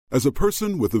As a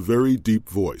person with a very deep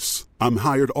voice, I'm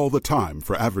hired all the time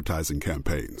for advertising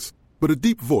campaigns. But a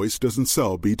deep voice doesn't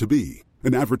sell B2B,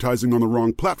 and advertising on the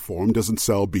wrong platform doesn't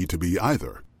sell B2B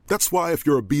either. That's why if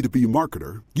you're a B2B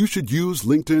marketer, you should use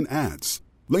LinkedIn ads.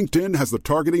 LinkedIn has the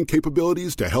targeting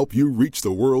capabilities to help you reach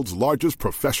the world's largest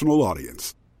professional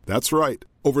audience. That's right,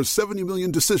 over 70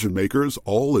 million decision makers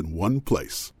all in one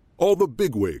place. All the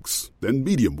big wigs, then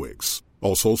medium wigs,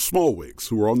 also small wigs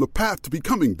who are on the path to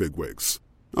becoming big wigs.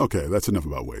 Okay, that's enough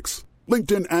about wigs.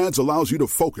 LinkedIn ads allows you to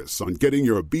focus on getting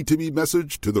your B2B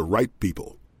message to the right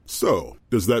people. So,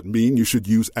 does that mean you should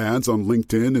use ads on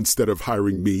LinkedIn instead of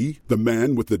hiring me, the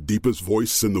man with the deepest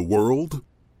voice in the world?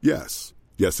 Yes.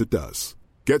 Yes, it does.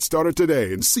 Get started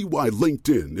today and see why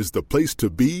LinkedIn is the place to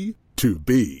be to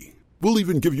be. We'll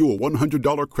even give you a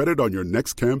 $100 credit on your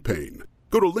next campaign.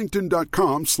 Go to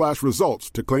linkedin.com/results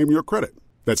to claim your credit.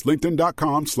 That's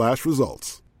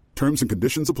linkedin.com/results. Terms and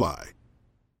conditions apply.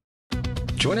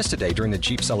 Join us today during the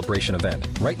Jeep Celebration event.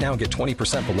 Right now, get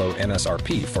 20% below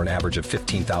MSRP for an average of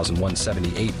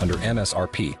 $15,178 under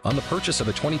MSRP on the purchase of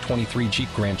a 2023 Jeep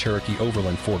Grand Cherokee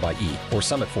Overland 4xE or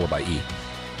Summit 4xE.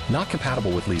 Not compatible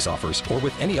with lease offers or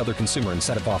with any other consumer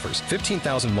incentive offers.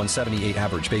 $15,178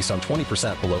 average based on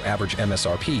 20% below average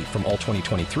MSRP from all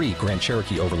 2023 Grand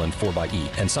Cherokee Overland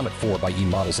 4xE and Summit 4xE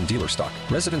models in dealer stock.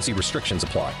 Residency restrictions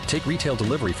apply. Take retail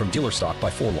delivery from dealer stock by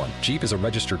 4/1. Jeep is a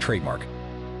registered trademark.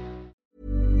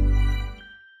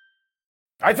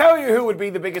 I tell you who would be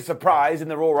the biggest surprise in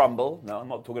the Royal Rumble. No, I'm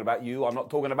not talking about you. I'm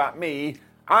not talking about me.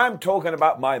 I'm talking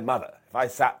about my mother. If I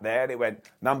sat there and it went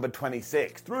number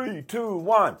 26, 3, 2,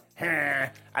 1,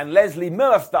 and Leslie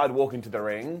Miller started walking to the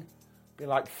ring, be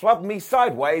like, flood me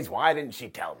sideways, why didn't she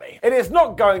tell me? It is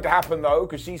not going to happen though,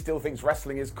 because she still thinks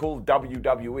wrestling is called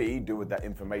WWE. Do with that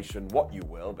information what you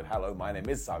will, but hello, my name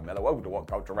is Simon Miller. Welcome to What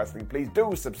Culture Wrestling. Please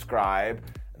do subscribe.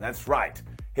 And that's right,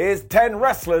 here's 10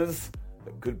 wrestlers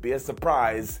that could be a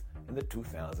surprise in the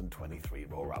 2023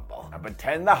 Royal Rumble. Number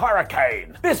 10, the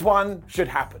Hurricane. This one should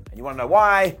happen. And you want to know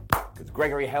why? Because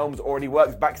Gregory Helms already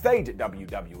works backstage at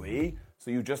WWE,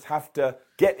 so you just have to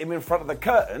get him in front of the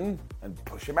curtain and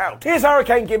push him out. His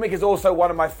Hurricane gimmick is also one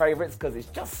of my favorites because it's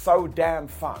just so damn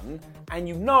fun, and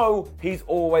you know he's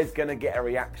always going to get a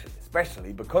reaction,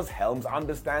 especially because Helms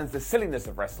understands the silliness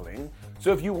of wrestling.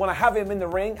 So if you want to have him in the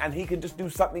ring and he can just do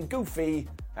something goofy,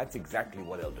 that's exactly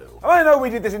what he'll do. I know we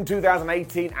did this in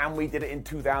 2018 and we did it in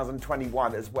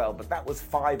 2021 as well, but that was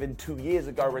 5 and 2 years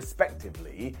ago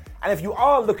respectively. And if you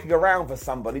are looking around for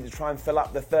somebody to try and fill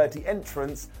up the 30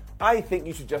 entrants, I think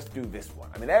you should just do this one.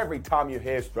 I mean, every time you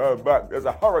hear, "Stand back, there's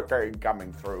a hurricane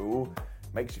coming through,"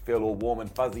 makes you feel all warm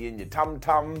and fuzzy in your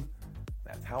tum-tum.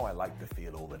 That's how I like to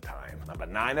feel all the time. Number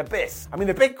 9, Abyss. I mean,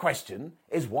 the big question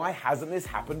is, why hasn't this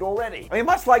happened already? I mean,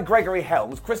 much like Gregory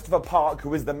Helms, Christopher Park,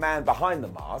 who is the man behind the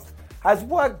mask, has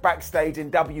worked backstage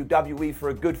in WWE for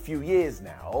a good few years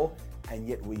now, and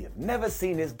yet we have never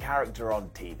seen his character on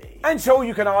TV. And sure,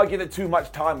 you can argue that too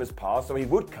much time has passed, so he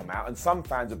would come out, and some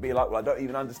fans would be like, well, I don't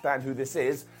even understand who this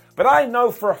is. But I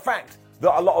know for a fact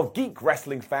that a lot of geek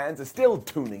wrestling fans are still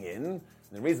tuning in.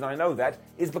 And the reason I know that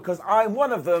is because I'm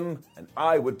one of them, and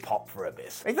I would pop for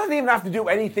Abyss. He doesn't even have to do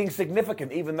anything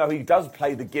significant, even though he does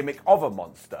play the gimmick of a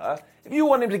monster. If you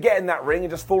want him to get in that ring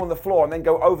and just fall on the floor and then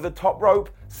go over the top rope,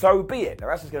 so be it. Now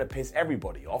that's just going to piss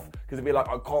everybody off, because they'll be like,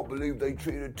 I can't believe they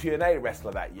treated a TNA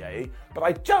wrestler that way. But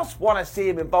I just want to see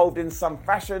him involved in some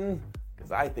fashion,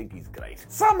 because I think he's great.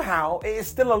 Somehow, it is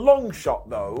still a long shot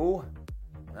though.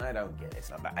 I don't get it.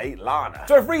 Number 8, Lana.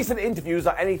 So if recent interviews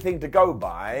are anything to go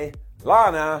by,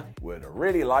 Lana would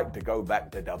really like to go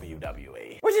back to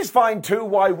WWE. Which is fine too,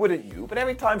 why wouldn't you? But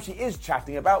every time she is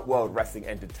chatting about World Wrestling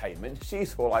Entertainment,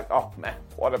 she's all like, oh man,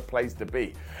 what a place to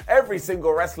be. Every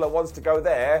single wrestler wants to go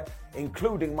there,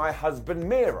 including my husband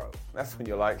Miro. That's when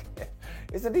you're like,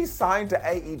 isn't he signed to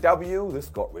AEW? This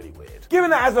got really weird. Given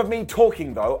that as of me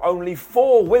talking though, only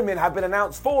 4 women have been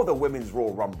announced for the Women's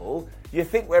Royal Rumble, you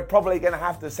think we're probably going to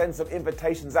have to send some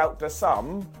invitations out to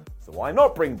some? So why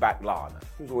not bring back Lana,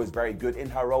 who's always very good in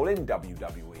her role in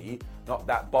WWE, not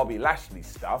that Bobby Lashley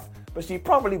stuff, but she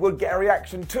probably would get a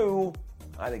reaction too.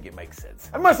 I think it makes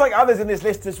sense. And much like others in this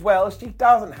list as well, she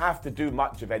doesn't have to do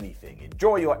much of anything.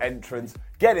 Enjoy your entrance,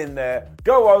 get in there,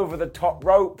 go over the top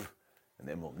rope, and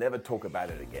then we'll never talk about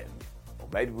it again. Or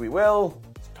maybe we will.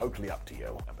 It's totally up to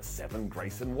you. Number 7,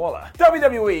 Grayson Waller.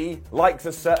 WWE likes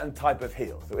a certain type of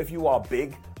heel. So if you are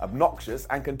big, obnoxious,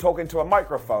 and can talk into a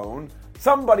microphone,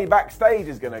 somebody backstage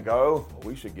is going to go, well,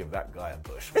 we should give that guy a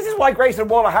push. This is why Grayson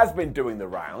Waller has been doing the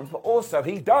rounds, but also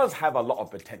he does have a lot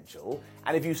of potential.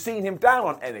 And if you've seen him down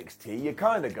on NXT, you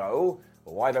kind of go,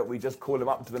 Well, why don't we just call him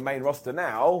up to the main roster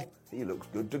now? He looks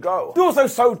good to go. He's also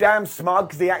so damn smug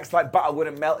because he acts like butter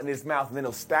wouldn't melt in his mouth and then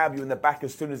he'll stab you in the back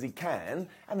as soon as he can.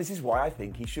 And this is why I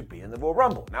think he should be in the Royal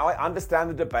Rumble. Now, I understand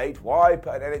the debate. Why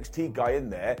put an NXT guy in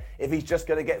there if he's just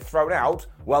going to get thrown out?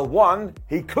 Well, one,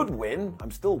 he could win. I'm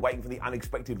still waiting for the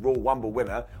unexpected Royal Rumble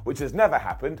winner, which has never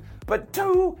happened. But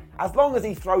two, as long as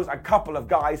he throws a couple of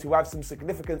guys who have some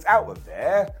significance out of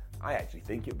there, I actually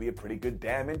think it'd be a pretty good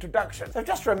damn introduction. So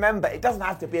just remember, it doesn't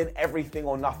have to be an everything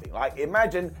or nothing. Like,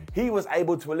 imagine he was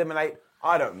able to eliminate,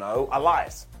 I don't know,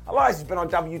 Elias. Elias has been on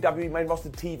WWE main roster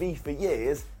TV for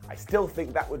years. I still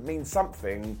think that would mean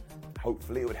something.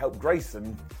 Hopefully it would help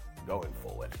Grayson going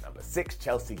forward. Number 6,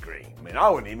 Chelsea Green. I mean, I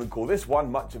wouldn't even call this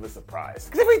one much of a surprise.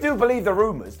 Because if we do believe the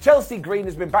rumours, Chelsea Green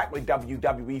has been back with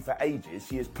WWE for ages.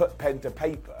 She has put pen to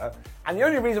paper. And the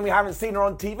only reason we haven't seen her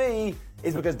on TV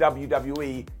is because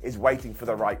WWE is waiting for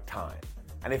the right time.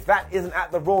 And if that isn't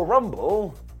at the Royal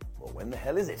Rumble, well, when the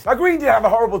hell is it? Now, Green did have a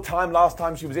horrible time last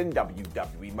time she was in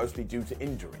WWE, mostly due to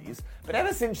injuries. But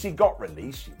ever since she got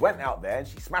released, she went out there and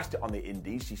she smashed it on the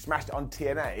Indies, she smashed it on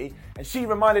TNA, and she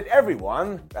reminded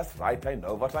everyone, that's right, I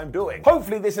know what I'm doing.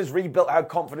 Hopefully this has rebuilt her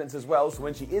confidence as well, so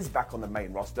when she is back on the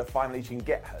main roster, finally she can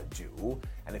get her due.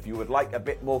 And if you would like a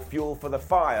bit more fuel for the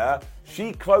fire,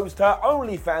 she closed her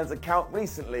OnlyFans account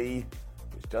recently,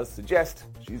 which does suggest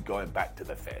she's going back to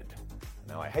the Fed.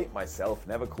 Now, I hate myself,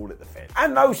 never call it the Fed.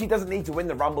 And no, she doesn't need to win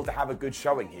the Rumble to have a good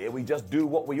showing here. We just do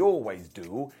what we always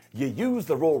do. You use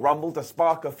the Royal Rumble to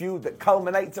spark a feud that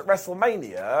culminates at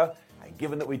WrestleMania. And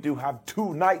given that we do have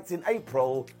 2 nights in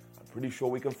April, I'm pretty sure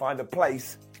we can find a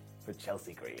place for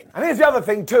Chelsea Green. And here's the other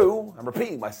thing too, I'm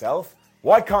repeating myself,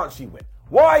 why can't she win?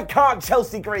 Why can't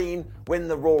Chelsea Green win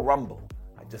the Royal Rumble?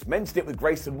 I just mentioned it with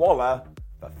Grayson Waller,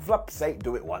 for flip's sake,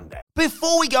 do it one day.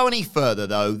 Before we go any further,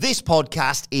 though, this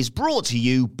podcast is brought to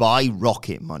you by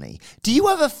Rocket Money. Do you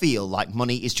ever feel like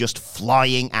money is just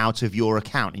flying out of your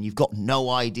account and you've got no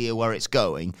idea where it's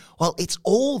going? Well, it's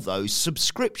all those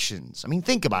subscriptions. I mean,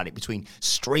 think about it. Between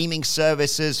streaming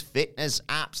services, fitness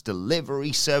apps,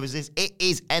 delivery services, it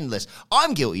is endless.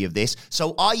 I'm guilty of this,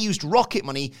 so I used Rocket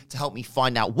Money to help me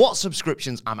find out what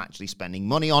subscriptions I'm actually spending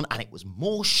money on, and it was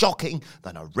more shocking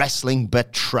than a wrestling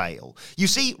betrayal. You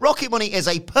see, Rocket Money is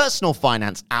a personal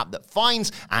finance app that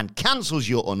finds and cancels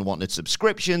your unwanted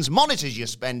subscriptions, monitors your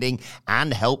spending,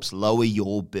 and helps lower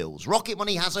your bills. Rocket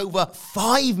Money has over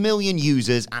 5 million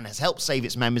users and has helped save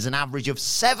its members an average of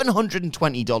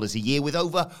 $720 a year with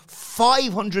over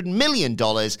 $500 million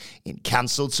in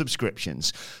cancelled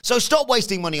subscriptions. So stop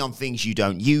wasting money on things you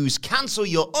don't use. Cancel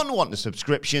your unwanted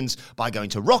subscriptions by going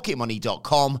to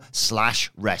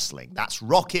rocketmoney.com/wrestling. That's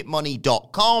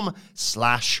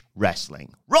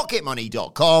rocketmoney.com/wrestling.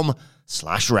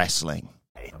 rocketmoney.com/wrestling.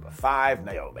 Number 5,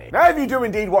 Naomi. Now, if you do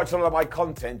indeed watch a lot of my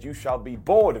content, you shall be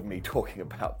bored of me talking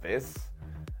about this.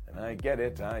 And I get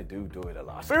it, I do it a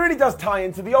lot. But it really does tie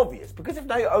into the obvious, because if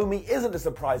Naomi isn't a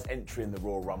surprise entry in the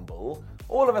Royal Rumble,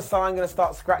 all of a sudden I'm going to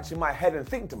start scratching my head and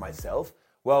think to myself,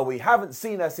 well, we haven't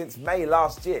seen her since May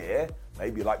last year,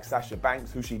 maybe like Sasha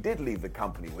Banks, who she did leave the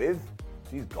company with.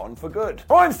 She's gone for good.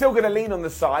 Or I'm still going to lean on the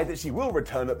side that she will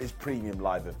return at this premium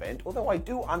live event, although I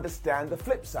do understand the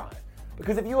flip side.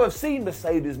 Because if you have seen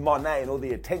Mercedes Moné and all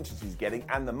the attention she's getting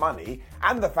and the money,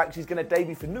 and the fact she's going to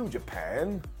debut for New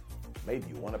Japan, maybe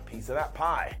you want a piece of that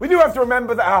pie. We do have to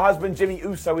remember that her husband Jimmy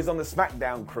Uso is on the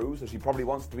SmackDown crew, so she probably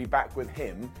wants to be back with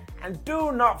him. And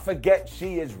do not forget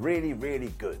she is really,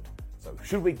 really good. So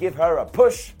should we give her a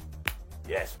push?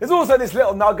 Yes. There's also this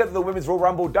little nugget that the Women's Royal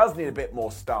Rumble does need a bit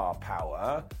more star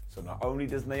power. So not only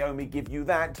does Naomi give you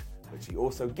that, but she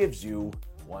also gives you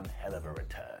one hell of a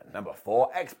return. Number 4,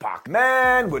 X-Pac.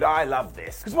 Man, would I love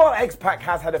this. Because while X-Pac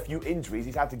has had a few injuries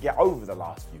he's had to get over the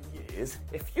last few years,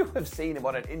 if you have seen him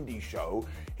on an indie show,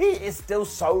 he is still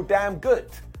so damn good.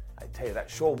 I tell you that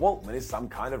Shaw Waltman is some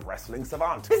kind of wrestling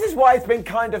savant. This is why it's been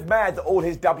kind of mad that all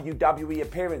his WWE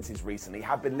appearances recently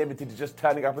have been limited to just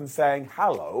turning up and saying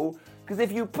hello, because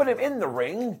if you put him in the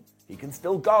ring, he can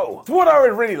still go. So what I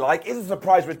would really like is a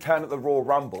surprise return at the Royal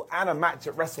Rumble and a match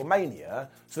at WrestleMania,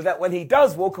 so that when he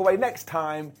does walk away next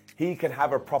time, he can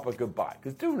have a proper goodbye.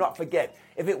 Because do not forget,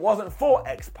 if it wasn't for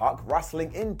X-Pac,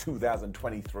 wrestling in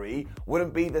 2023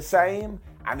 wouldn't be the same.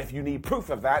 And if you need proof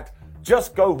of that,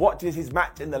 just go watch his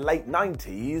match in the late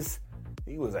 90s.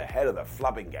 He was ahead of the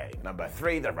flubbing game. Number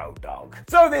 3, the Road Dogg.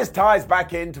 So this ties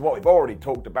back into what we've already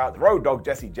talked about. The Road Dogg,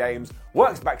 Jesse James,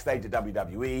 works backstage at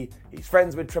WWE. He's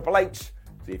friends with Triple H.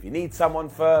 So if you need someone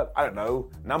for, I don't know,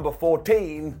 number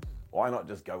 14, why not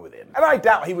just go with him? And I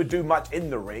doubt he would do much in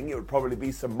the ring. It would probably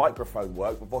be some microphone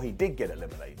work before he did get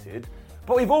eliminated.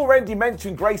 But we've already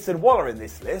mentioned Grayson Waller in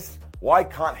this list. Why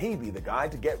can't he be the guy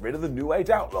to get rid of the New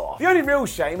Age Outlaw? The only real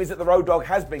shame is that the Road Dogg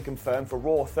has been confirmed for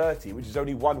Raw 30, which is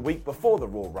only 1 week before the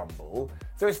Raw Rumble.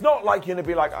 So it's not like you're going to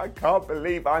be like, I can't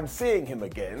believe I'm seeing him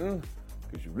again,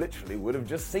 because you literally would have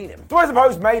just seen him. So I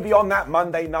suppose maybe on that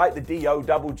Monday night, the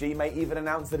DOGG may even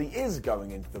announce that he is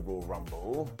going into the Royal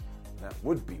Rumble. That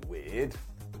would be weird.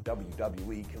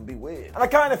 WWE can be weird. And I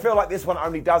kind of feel like this one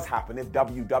only does happen if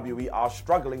WWE are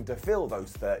struggling to fill those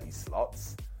 30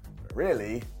 slots. But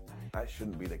really, that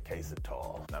shouldn't be the case at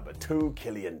all. Number 2,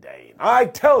 Killian Dane. I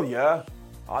tell ya,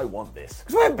 I want this.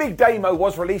 Because when Big Damo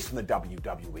was released from the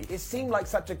WWE, it seemed like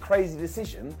such a crazy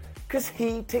decision because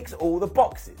he ticks all the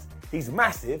boxes. He's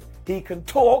massive, he can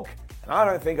talk, and I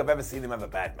don't think I've ever seen him have a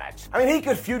bad match. I mean, he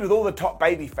could feud with all the top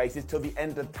baby faces till the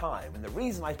end of time, and the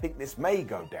reason I think this may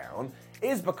go down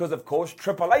is because, of course,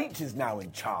 Triple H is now in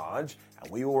charge,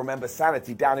 and we all remember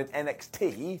Sanity down in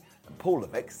NXT, and Paul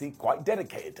Levesque seemed quite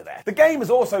dedicated to that. The game has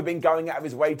also been going out of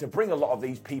his way to bring a lot of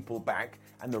these people back,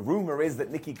 and the rumour is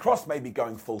that Nikki Cross may be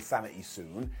going full Sanity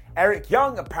soon. Eric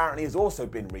Young apparently has also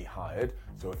been rehired,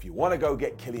 so if you want to go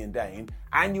get Killian Dane,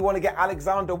 and you want to get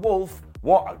Alexander Wolf,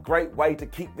 what a great way to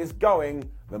keep this going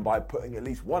than by putting at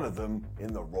least one of them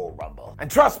in the Royal Rumble. And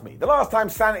trust me, the last time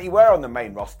Sanity were on the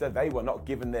main roster, they were not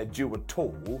given their due at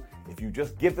all. If you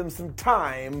just give them some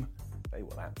time, they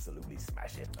will absolutely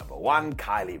smash it. Number 1,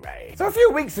 Kylie Rae. So a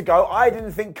few weeks ago, I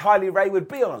didn't think Kylie Rae would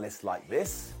be on a list like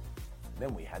this.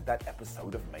 Then we had that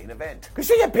episode of Main Event. Because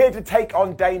she appeared to take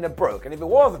on Dana Brooke, and if it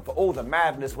wasn't for all the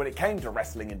madness when it came to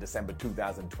wrestling in December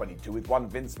 2022 with one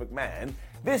Vince McMahon,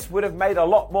 this would have made a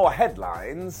lot more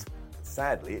headlines.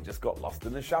 Sadly, it just got lost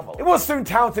in the shuffle. It was soon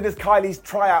touted as Kylie's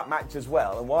tryout match as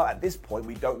well, and while at this point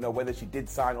we don't know whether she did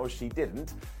sign or she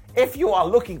didn't, if you are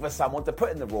looking for someone to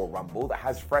put in the Royal Rumble that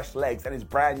has fresh legs and is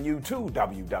brand new to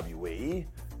WWE,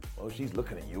 well, she's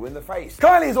looking at you in the face.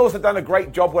 Kylie's also done a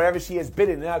great job wherever she has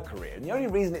been in her career, and the only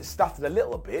reason it stuttered a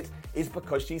little bit is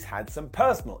because she's had some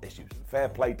personal issues. And fair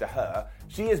play to her,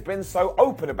 she has been so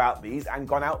open about these and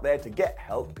gone out there to get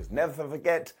help, because never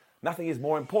forget, nothing is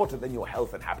more important than your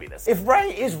health and happiness. If Rae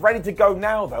is ready to go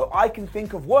now, though, I can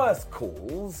think of worse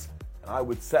calls, and I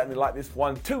would certainly like this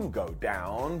one to go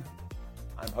down.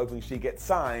 I'm hoping she gets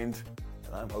signed,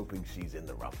 and I'm hoping she's in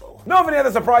the Rumble. Know of any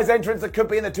other surprise entrants that could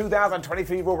be in the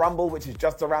 2023 Royal Rumble, which is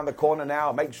just around the corner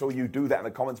now? Make sure you do that in the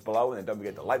comments below, and then don't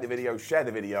forget to like the video, share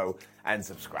the video, and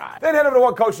subscribe. Then head over to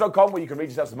WhatCulture.com where you can read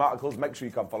yourself some articles. Make sure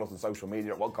you come follow us on social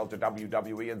media at WhatCulture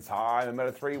WWE, and time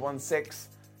number 316.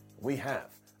 We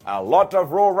have a lot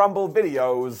of Royal Rumble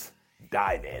videos.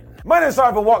 Dive in. My name is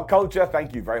Simon for What Culture.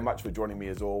 Thank you very much for joining me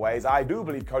as always. I do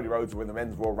believe Cody Rhodes will win the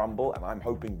Men's Royal Rumble, and I'm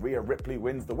hoping Rhea Ripley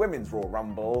wins the Women's Royal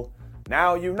Rumble.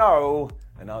 Now you know,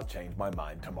 and I'll change my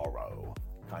mind tomorrow.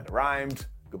 Kinda rhymed.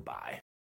 Goodbye.